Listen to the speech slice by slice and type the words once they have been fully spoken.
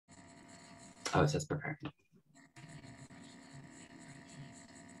Oh, it says prepare.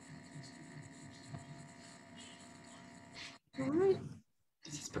 All right.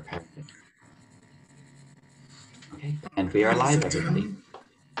 This is prepared. Okay, and we are live, everybody.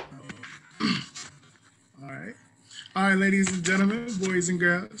 All right, ladies and gentlemen, boys and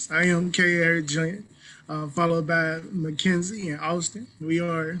girls. I am K. Eric Jr., followed by Mackenzie and Austin. We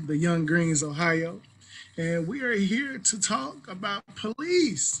are the Young Greens, Ohio, and we are here to talk about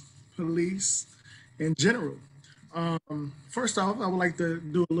police in general. First off, I would like to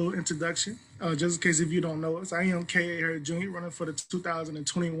do a little introduction, just in case if you don't know us. I am K. Eric Jr., running for the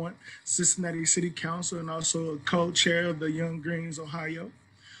 2021 Cincinnati City Council and also a co-chair of the Young Greens, Ohio.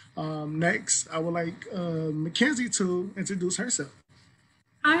 Next, I would like Mackenzie to introduce herself.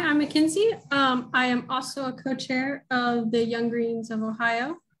 Hi, I'm Mackenzie. I am also a co-chair of the Young Greens of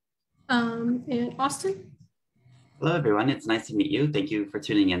Ohio. And Austin? Hello, everyone. It's nice to meet you. Thank you for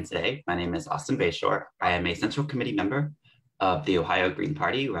tuning in today. My name is Austin Bashore. I am a Central Committee member of the Ohio Green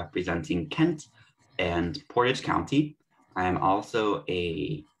Party, representing Kent and Portage County. I am also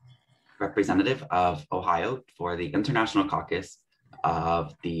a representative of Ohio for the International Caucus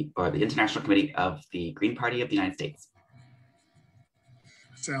of the International Committee of the Green Party of the United States.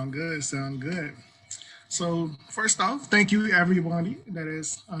 Sound good. So first off, thank you everybody that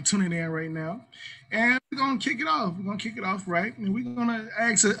is tuning in right now. And we're gonna kick it off. Right? And we're gonna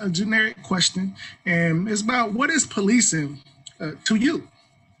ask a generic question, and it's about what is policing to you,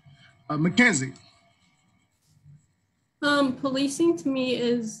 Mackenzie? Policing to me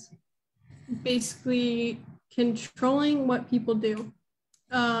is basically controlling what people do,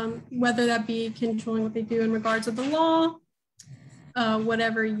 whether that be controlling what they do in regards of the law,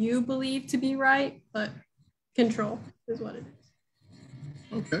 whatever you believe to be right, but control is what it is.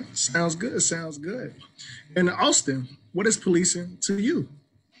 Okay, sounds good. And Austin, what is policing to you?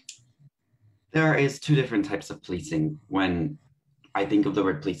 There is two different types of policing. When I think of the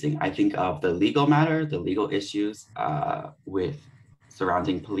word policing, I think of the legal matter, the legal issues with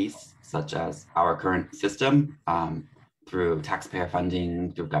surrounding police, such as our current system, through taxpayer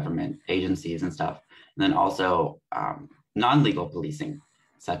funding, through government agencies and stuff. And then also non-legal policing,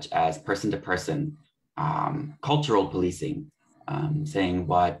 such as person-to-person, cultural policing, saying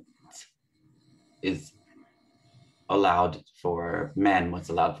what is allowed for men, what's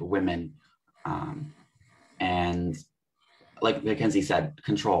allowed for women. And like Mackenzie said,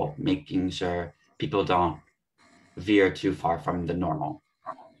 control, making sure people don't veer too far from the normal.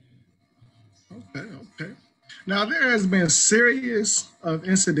 Okay. Now, there has been series of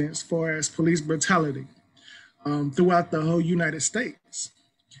incidents for as police brutality throughout the whole United States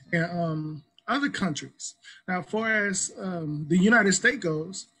and other countries. Now, far as the United States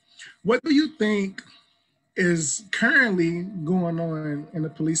goes, what do you think is currently going on in the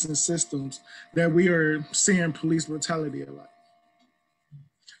policing systems that we are seeing police brutality a lot?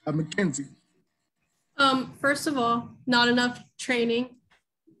 Mackenzie. First of all, not enough training.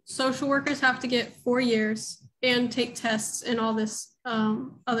 Social workers have to get 4 years and take tests and all this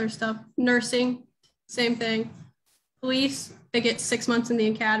other stuff. Nursing, same thing. Police, they get 6 months in the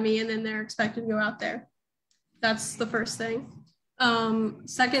academy and then they're expected to go out there. That's the first thing.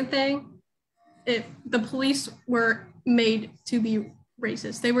 Second thing, the police were made to be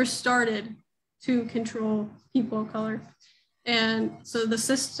racist. They were started to control people of color. And so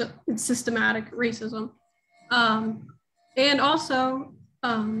it's systematic racism. And also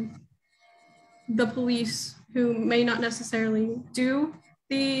the police who may not necessarily do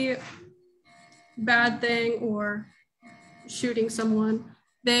the bad thing or shooting someone,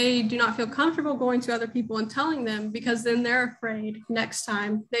 they do not feel comfortable going to other people and telling them because then they're afraid next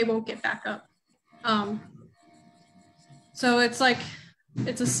time they won't get back up. So it's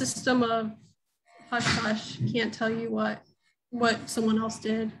a system of hush hush, can't tell you what someone else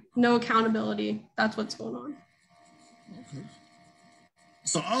did, no accountability. That's what's going on. Okay.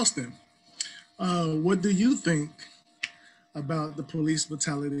 So Austin, what do you think about the police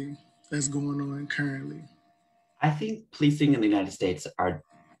brutality that's going on currently? I think policing in the United States,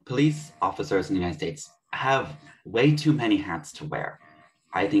 police officers in the United States have way too many hats to wear.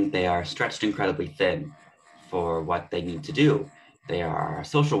 I think they are stretched incredibly thin for what they need to do. They are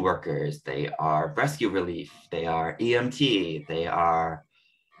social workers, they are rescue relief, they are EMT, they are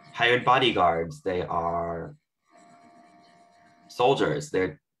hired bodyguards, they are soldiers.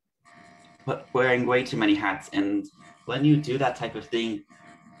 They're wearing way too many hats. And when you do that type of thing,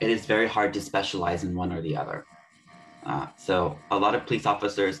 it is very hard to specialize in one or the other. So a lot of police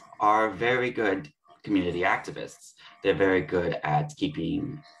officers are very good community activists. They're very good at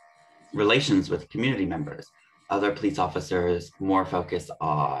keeping relations with community members. Other police officers more focus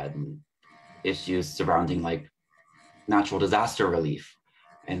on issues surrounding like natural disaster relief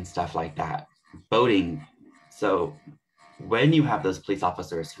and stuff like that, boating. So when you have those police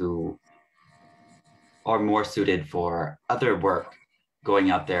officers who are more suited for other work,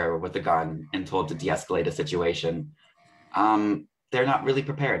 going out there with a gun and told to de-escalate a situation, they're not really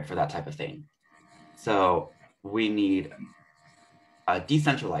prepared for that type of thing. So we need a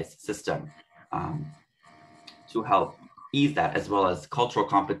decentralized system to help ease that, as well as cultural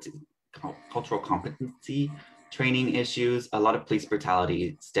competency training issues. A lot of police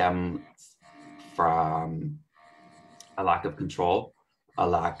brutality stems from a lack of control, a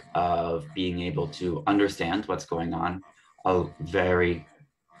lack of being able to understand what's going on, a very,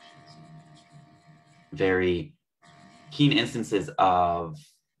 very keen instances of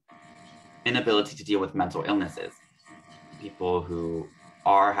inability to deal with mental illnesses. People who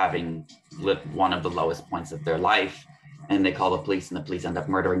are having one of the lowest points of their life, and they call the police, and the police end up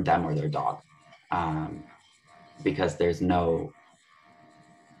murdering them or their dog, because there's no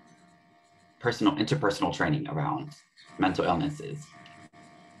interpersonal training around mental illnesses.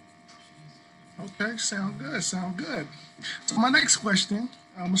 Okay, sound good, sound good. So my next question,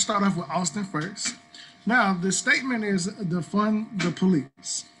 I'm gonna start off with Austin first. Now, the statement is defund the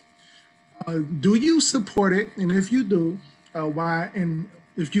police. Do you support it? And if you do, why? And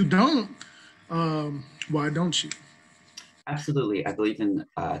if you don't, why don't you? Absolutely. I believe in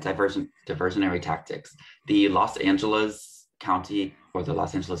diversionary tactics. The Los Angeles County, or the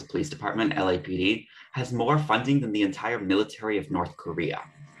Los Angeles Police Department, LAPD, has more funding than the entire military of North Korea.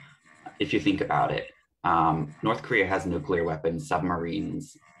 If you think about it, North Korea has nuclear weapons,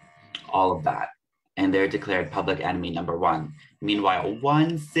 submarines, all of that, and they're declared public enemy number one. Meanwhile,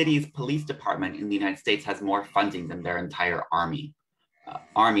 one city's police department in the United States has more funding than their entire army.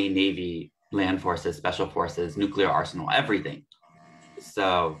 Army, Navy, land forces, special forces, nuclear arsenal, everything.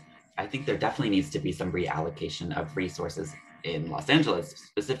 So I think there definitely needs to be some reallocation of resources in Los Angeles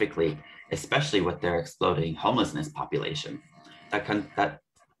specifically, especially with their exploding homelessness population. That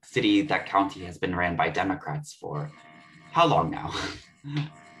city, that county has been ran by Democrats for how long now?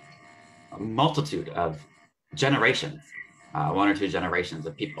 A multitude of generations, 1 or 2 generations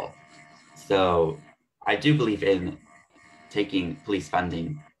of people. So I do believe in taking police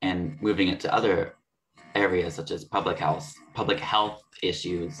funding and moving it to other areas such as public health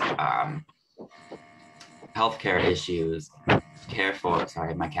issues, healthcare issues,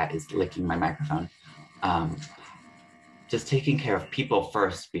 sorry, my cat is licking my microphone. Just taking care of people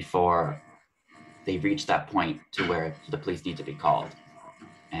first before they reach that point to where the police need to be called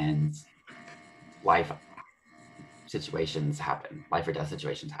and life or death situations happen.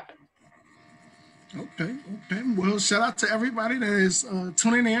 Okay. Well, shout out to everybody that is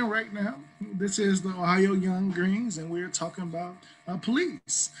tuning in right now. This is the Ohio Young Greens, and we're talking about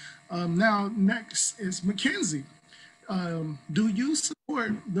police. Now, next is Mackenzie. Do you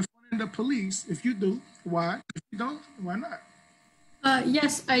support defunding the police? If you do, why? If you don't, why not?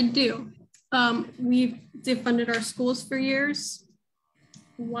 Yes, I do. We've defunded our schools for years.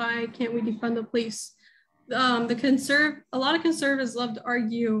 Why can't we defund the police? A lot of conservatives love to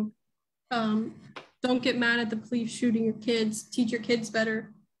argue, don't get mad at the police shooting your kids, teach your kids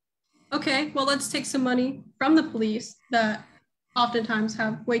better. Okay, well, let's take some money from the police that oftentimes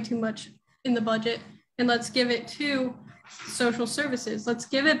have way too much in the budget, and let's give it to social services. Let's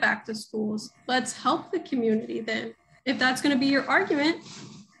give it back to schools. Let's help the community then. If that's going to be your argument,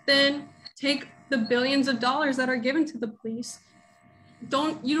 then take the billions of dollars that are given to the police. You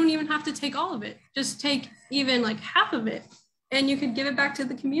don't even have to take all of it. Just take even like half of it, and you could give it back to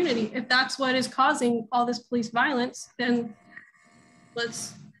the community. If that's what is causing all this police violence, then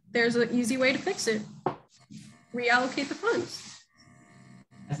there's an easy way to fix it. Reallocate the funds.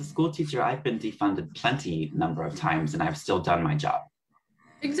 As a school teacher, I've been defunded plenty number of times, and I've still done my job.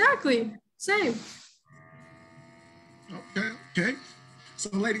 Exactly. Same. Okay. So,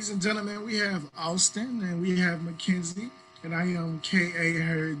 ladies and gentlemen, we have Austin and we have Mackenzie, and I am K.A.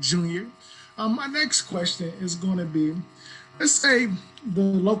 Harris Jr. My next question is going to be, let's say the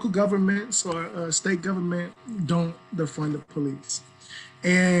local governments or state government don't defund the police.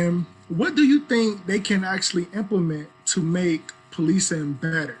 And what do you think they can actually implement to make policing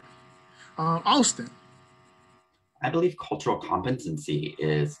better? Austin. I believe cultural competency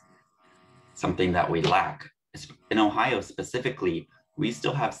is something that we lack. In Ohio specifically, we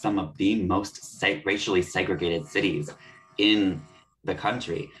still have some of the most racially segregated cities in the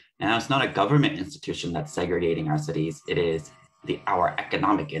country. And it's not a government institution that's segregating our cities. It is our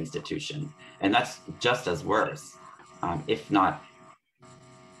economic institution. And that's just as worse, if not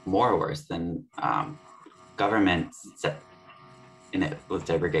more worse than government in it with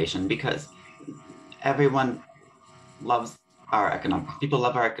segregation, because everyone loves our people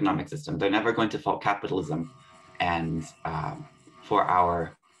love our economic system. They're never going to fault capitalism and for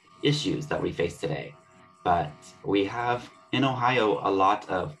our issues that we face today. But we have in Ohio a lot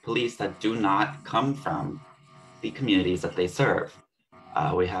of police that do not come from the communities that they serve.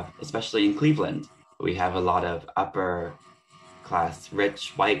 We have, especially in Cleveland, we have a lot of upper class,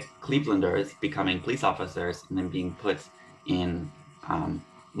 rich white Clevelanders becoming police officers and then being put in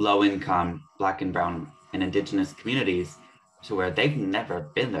low income Black and brown and indigenous communities to where they've never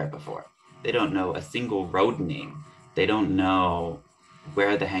been there before. They don't know a single road name. They don't know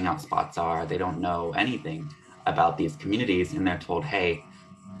where the hangout spots are. They don't know anything about these communities, and they're told, hey,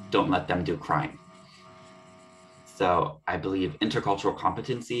 don't let them do crime. So I believe intercultural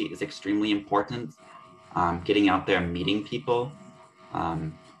competency is extremely important. Getting out there and meeting people,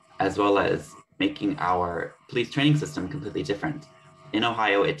 as well as making our police training system completely different. In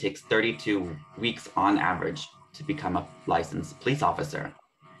Ohio, it takes 32 weeks on average to become a licensed police officer.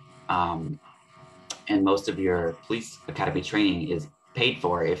 And most of your police academy training is paid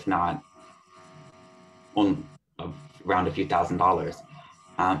for, if not around a few $1,000s.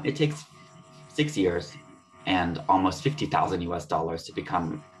 It takes 6 years and almost $50,000 US to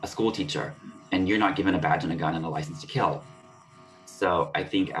become a school teacher, and you're not given a badge and a gun and a license to kill. So I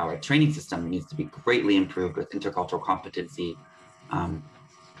think our training system needs to be greatly improved with intercultural competency,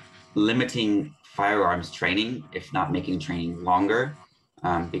 limiting firearms training, if not making training longer,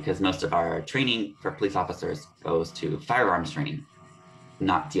 because most of our training for police officers goes to firearms training,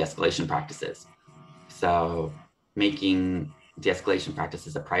 not de-escalation practices. So making de-escalation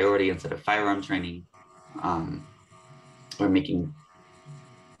practices a priority instead of firearm training, or making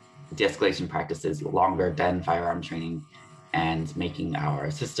de-escalation practices longer than firearm training, and making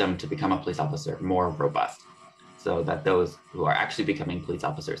our system to become a police officer more robust so that those who are actually becoming police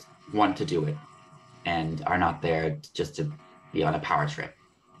officers want to do it and are not there just to be on a power trip.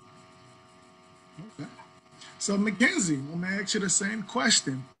 Okay. So Mackenzie, I'm gonna ask you the same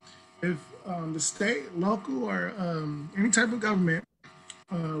question. If the state, local, or any type of government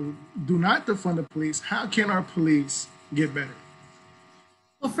do not defund the police, how can our police get better?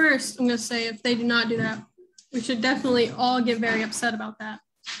 Well, first, I'm going to say if they do not do that, we should definitely all get very upset about that.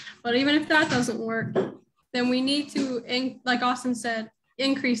 But even if that doesn't work, then we need to, like Austin said,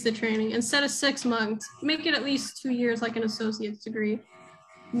 increase the training. Instead of 6 months, make it at least 2 years, like an associate's degree.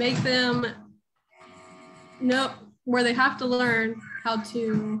 Make them know where they have to learn how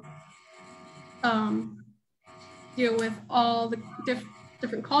to deal with all the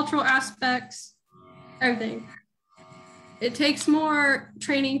different cultural aspects, everything. It takes more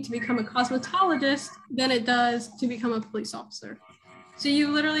training to become a cosmetologist than it does to become a police officer. So you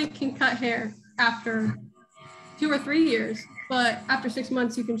literally can cut hair after 2 or 3 years, but after 6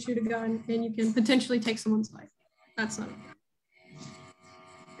 months, you can shoot a gun and you can potentially take someone's life. That's not okay.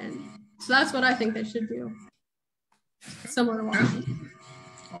 And so that's what I think they should do. Similar to Washington.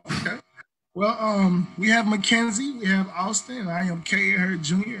 Okay. Well, we have Mackenzie, we have Austin, and I am K. Harris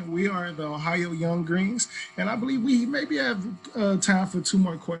Jr., and we are the Ohio Young Greens. And I believe we maybe have time for 2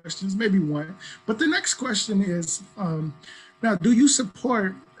 more questions, maybe 1. But the next question is, now, do you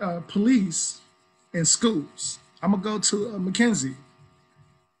support police in schools? I'm going to go to Mackenzie.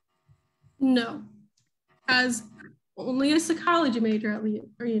 No, as only a psychology major, at least,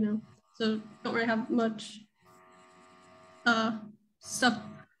 or, so don't really have much stuff,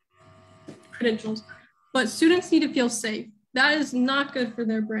 credentials, but students need to feel safe. That is not good for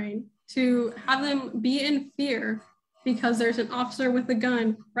their brain. To have them be in fear because there's an officer with a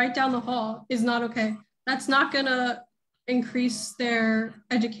gun right down the hall is not okay. That's not gonna increase their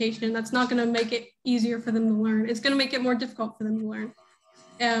education. That's not gonna make it easier for them to learn. It's gonna make it more difficult for them to learn,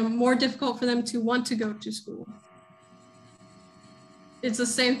 and more difficult for them to want to go to school. It's the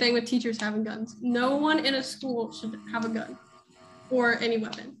same thing with teachers having guns. No one in a school should have a gun or any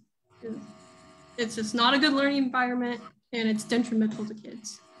weapon. It's just not a good learning environment, and it's detrimental to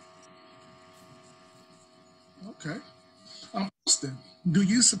kids. Okay. Austin, do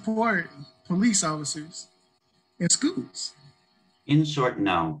you support police officers in schools? In short,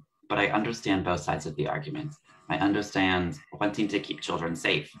 no, but I understand both sides of the argument. I understand wanting to keep children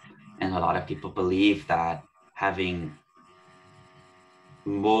safe, and a lot of people believe that having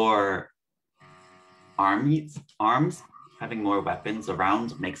more arms, having more weapons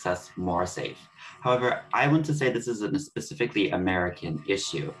around makes us more safe. However, I want to say this is a specifically American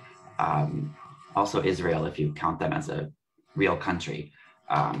issue. Also Israel, if you count them as a real country.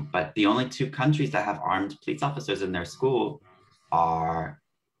 But the only 2 countries that have armed police officers in their school are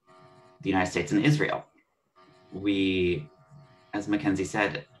the United States and Israel. We, as Mackenzie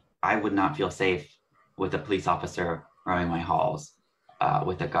said, I would not feel safe with a police officer roaming my halls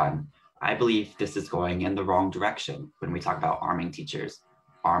with a gun. I believe this is going in the wrong direction when we talk about arming teachers,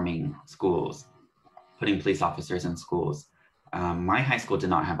 arming schools, putting police officers in schools. My high school did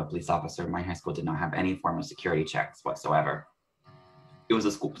not have a police officer. My high school did not have any form of security checks whatsoever. It was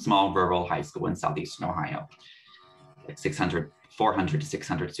a small rural high school in southeastern Ohio, like 400 to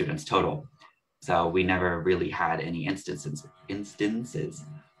 600 students total. So we never really had any instances,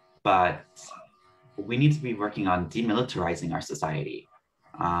 but we need to be working on demilitarizing our society.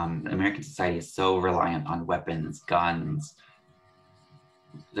 American society is so reliant on weapons, guns.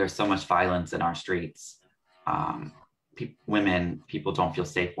 There's so much violence in our streets. Women, people don't feel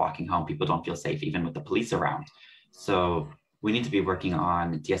safe walking home. People don't feel safe even with the police around. So we need to be working on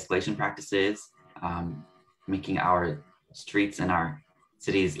de-escalation practices, making our streets and our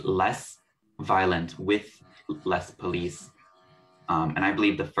cities less violent with less police. And I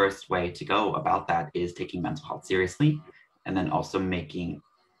believe the first way to go about that is taking mental health seriously, and then also making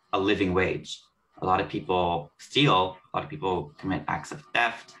a living wage. A lot of people steal, a lot of people commit acts of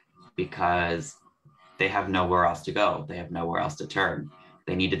theft because they have nowhere else to go. They have nowhere else to turn.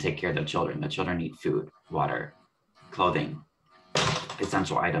 They need to take care of their children. The children need food, water, clothing,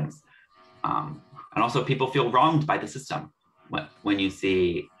 essential items. And also people feel wronged by the system. When you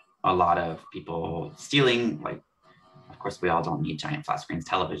see a lot of people stealing, like, of course, we all don't need giant flat screens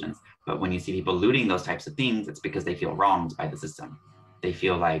televisions, but when you see people looting those types of things, it's because they feel wronged by the system. They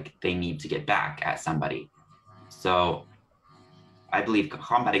feel like they need to get back at somebody. So I believe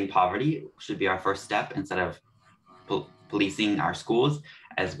combating poverty should be our first step instead of policing our schools,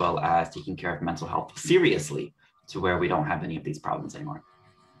 as well as taking care of mental health seriously to where we don't have any of these problems anymore.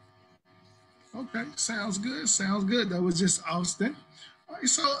 Okay, sounds good. Sounds good. That was just Austin. All right,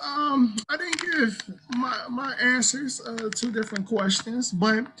 so I didn't give my answers to different questions,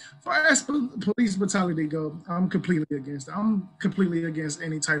 but far as police brutality go, I'm completely against it. I'm completely against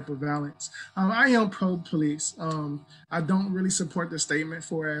any type of violence. I am pro-police. I don't really support the statement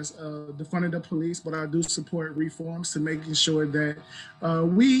for as defunding the police, but I do support reforms to making sure that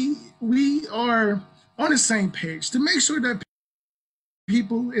we are on the same page to make sure that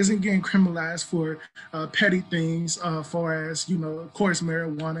people isn't getting criminalized for petty things, far as, of course,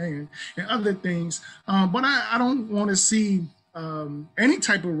 marijuana and other things. But I don't want to see any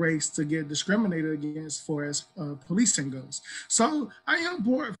type of race to get discriminated against for as policing goes. So I am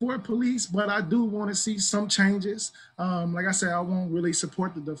for police, but I do want to see some changes. Like I said, I won't really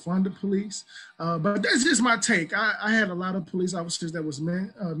support the defund the police, but that's just my take. I had a lot of police officers that was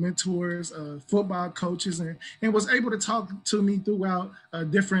mentors, football coaches, and was able to talk to me throughout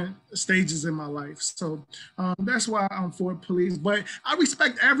different stages in my life. So that's why I'm for police. But I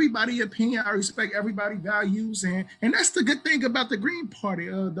respect everybody's opinion. I respect everybody's values, and that's the good thing about the Green Party,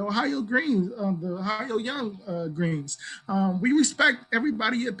 the Ohio Greens, the Ohio Young Greens. We respect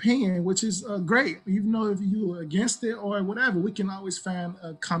everybody's opinion, which is great. Even though if you're against it or whatever, we can always find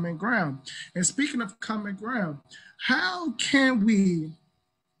a common ground. And speaking of common ground, how can we,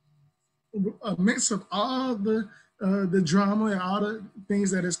 amidst of all the drama and all the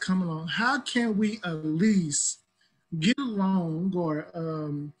things that is coming on, how can we at least get along or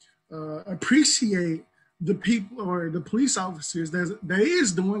appreciate the people or the police officers that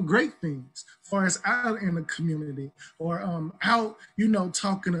is doing great things as far as out in the community or out,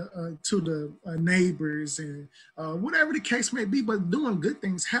 talking to the neighbors and whatever the case may be, but doing good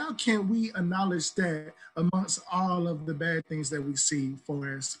things. How can we acknowledge that amongst all of the bad things that we see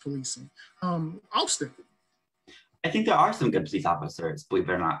for as policing? Austin. I think there are some good police officers, believe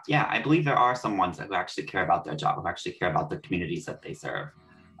it or not. Yeah, I believe there are some ones who actually care about their job, who actually care about the communities that they serve.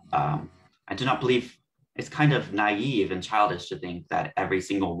 I do not believe, it's kind of naive and childish to think that every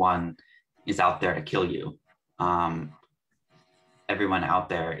single one is out there to kill you. Everyone out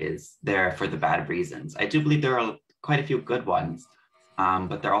there is there for the bad reasons. I do believe there are quite a few good ones,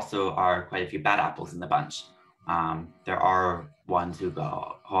 but there also are quite a few bad apples in the bunch. There are ones who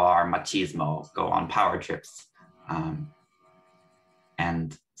are machismo, go on power trips,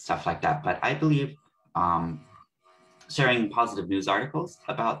 and stuff like that. But I believe sharing positive news articles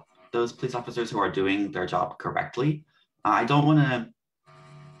about those police officers who are doing their job correctly. I don't want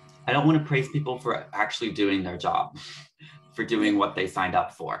to praise people for actually doing their job, for doing what they signed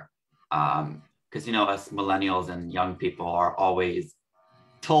up for. Because us millennials and young people are always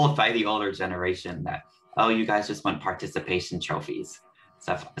told by the older generation that, oh, you guys just want participation trophies,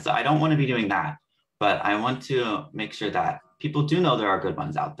 stuff. So I don't want to be doing that, but I want to make sure that people do know there are good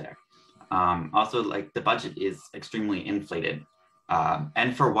ones out there. Also, like, the budget is extremely inflated.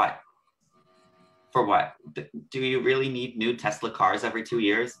 And for what? For what? Do you really need new Tesla cars every 2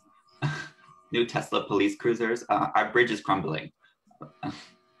 years? new Tesla police cruisers. Our bridge is crumbling.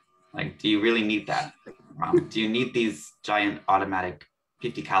 Like, do you really need that? Do you need these giant automatic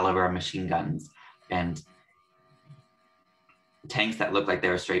 50 caliber machine guns and tanks that look like they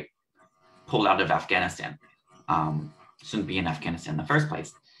were straight pulled out of Afghanistan? Shouldn't be in Afghanistan in the first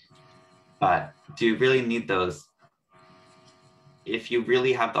place. But do you really need those? If you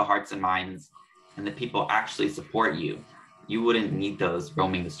really have the hearts and minds and the people actually support you, you wouldn't need those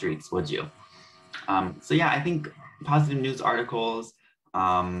roaming the streets, would you? So yeah, I think positive news articles,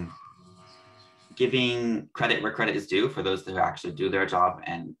 giving credit where credit is due for those who actually do their job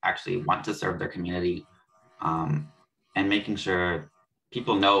and actually want to serve their community, and making sure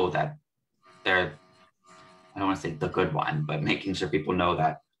people know that they're, I don't want to say the good one, but making sure people know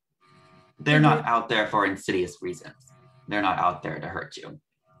that they're not out there for insidious reasons. They're not out there to hurt you.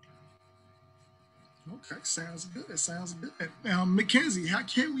 Okay, sounds good. Sounds good. Now, Mackenzie, how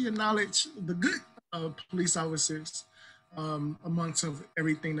can we acknowledge the good police officers amongst of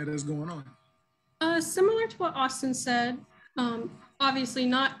everything that is going on? Similar to what Austin said, obviously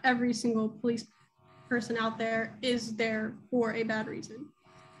not every single police person out there is there for a bad reason.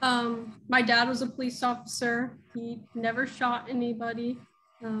 My dad was a police officer. He never shot anybody,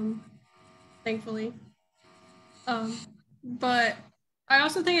 thankfully. But I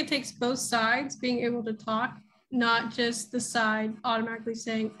also think it takes both sides being able to talk, not just the side automatically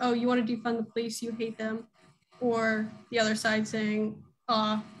saying, oh, you want to defund the police, you hate them, or the other side saying,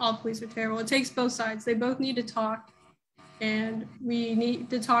 all police are terrible. It takes both sides. They both need to talk, and we need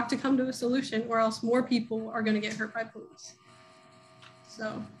to talk to come to a solution, or else more people are going to get hurt by police.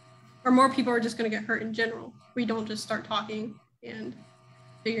 So, or more people are just going to get hurt in general. We don't just start talking and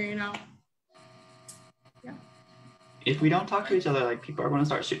figuring it out. Yeah. If we don't talk to each other, like, people are going to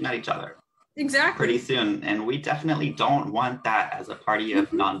start shooting at each other. Exactly. Pretty soon. And we definitely don't want that as a party of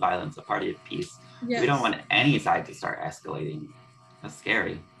nonviolence, a party of peace. Yes. We don't want any side to start escalating. That's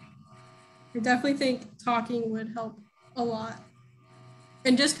scary. I definitely think talking would help a lot.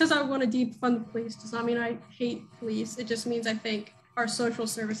 And just because I want to defund the police does not mean I hate police. It just means I think our social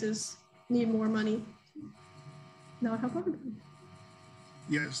services need more money. Not help everybody.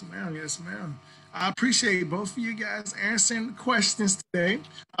 Yes, ma'am. Yes, ma'am. I appreciate both of you guys answering the questions today.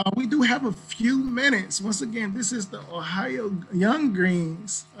 We do have a few minutes. Once again, this is the Ohio Young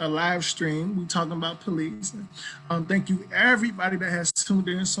Greens live stream. We're talking about police. Thank you, everybody that has tuned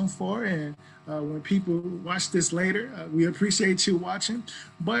in so far. And when people watch this later, we appreciate you watching.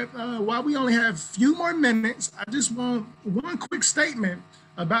 But while we only have a few more minutes, I just want one quick statement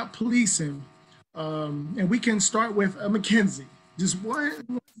about policing. And we can start with Mackenzie. Just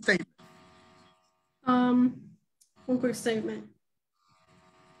one statement. One quick statement.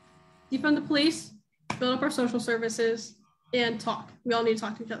 Defund the police, build up our social services, and talk. We all need to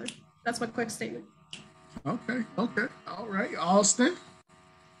talk to each other. That's my quick statement. Okay. All right, Austin.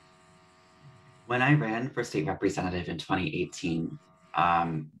 When I ran for state representative in 2018,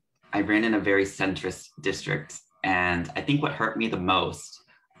 I ran in a very centrist district. And I think what hurt me the most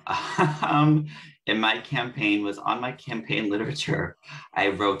in my campaign was on my campaign literature, I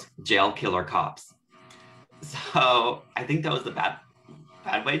wrote jail killer cops. So I think that was the bad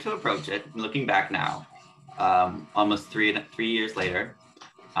way to approach it. Looking back now, almost three years later,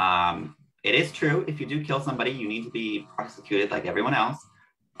 it is true. If you do kill somebody, you need to be prosecuted like everyone else.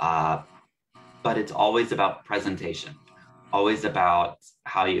 But it's always about presentation, always about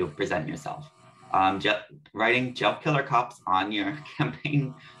how you present yourself. Writing jail killer cops on your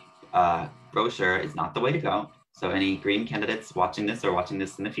campaign brochure is not the way to go. So any Green candidates watching this or watching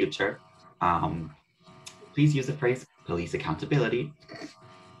this in the future, please use the phrase police accountability.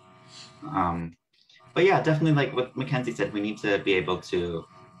 But yeah, definitely like what Mackenzie said, we need to be able to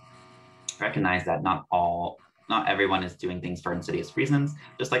recognize that not everyone is doing things for insidious reasons,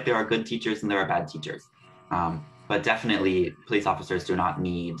 just like there are good teachers and there are bad teachers. But definitely police officers do not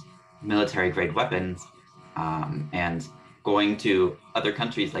need military grade weapons and going to other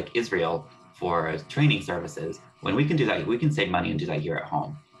countries like Israel for training services. When we can do that, we can save money and do that here at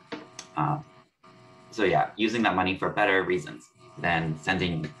home. So yeah, using that money for better reasons than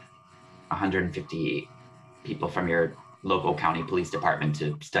sending 150 people from your local county police department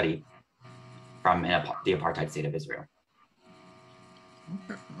to study from the apartheid state of Israel.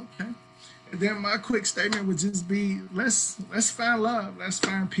 Okay. And then my quick statement would just be, let's find love, let's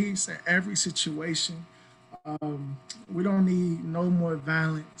find peace in every situation. We don't need no more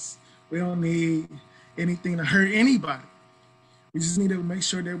violence. We don't need anything to hurt anybody. We just need to make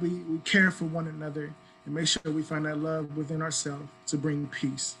sure that we care for one another and make sure we find that love within ourselves to bring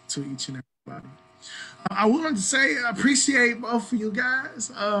peace to each and everybody. I wanted to say I appreciate both of you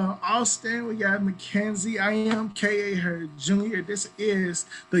guys. Austin, we got Mackenzie. I am K.A. Her Jr. This is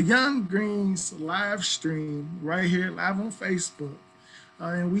the Young Greens live stream right here, live on Facebook.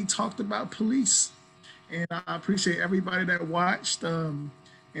 And we talked about police. And I appreciate everybody that watched.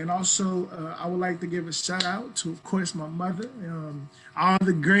 And also, I would like to give a shout out to, of course, my mother, all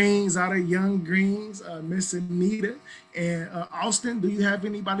the Greens, all the Young Greens, Miss Anita. And Austin, do you have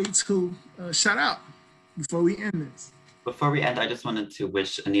anybody to shout out before we end this? Before we end, I just wanted to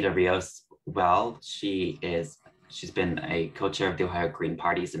wish Anita Rios well. She's been a co-chair of the Ohio Green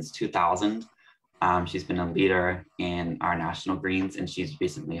Party since 2000. She's been a leader in our National Greens, and she's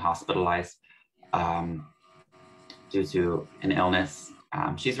recently hospitalized due to an illness.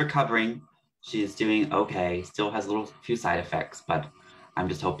 She's recovering. She's doing okay. Still has a few side effects, but I'm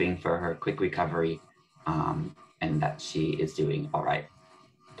just hoping for her quick recovery and that she is doing all right.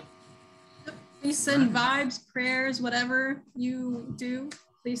 Please send vibes, prayers, whatever you do,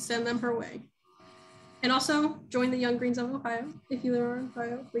 please send them her way. And also join the Young Greens of Ohio. If you live in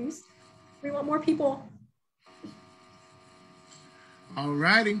Ohio, please. We want more people. All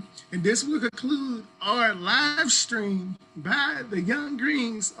righty. And this will conclude our live stream by the Young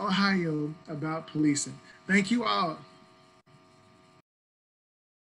Greens Ohio about policing. Thank you all.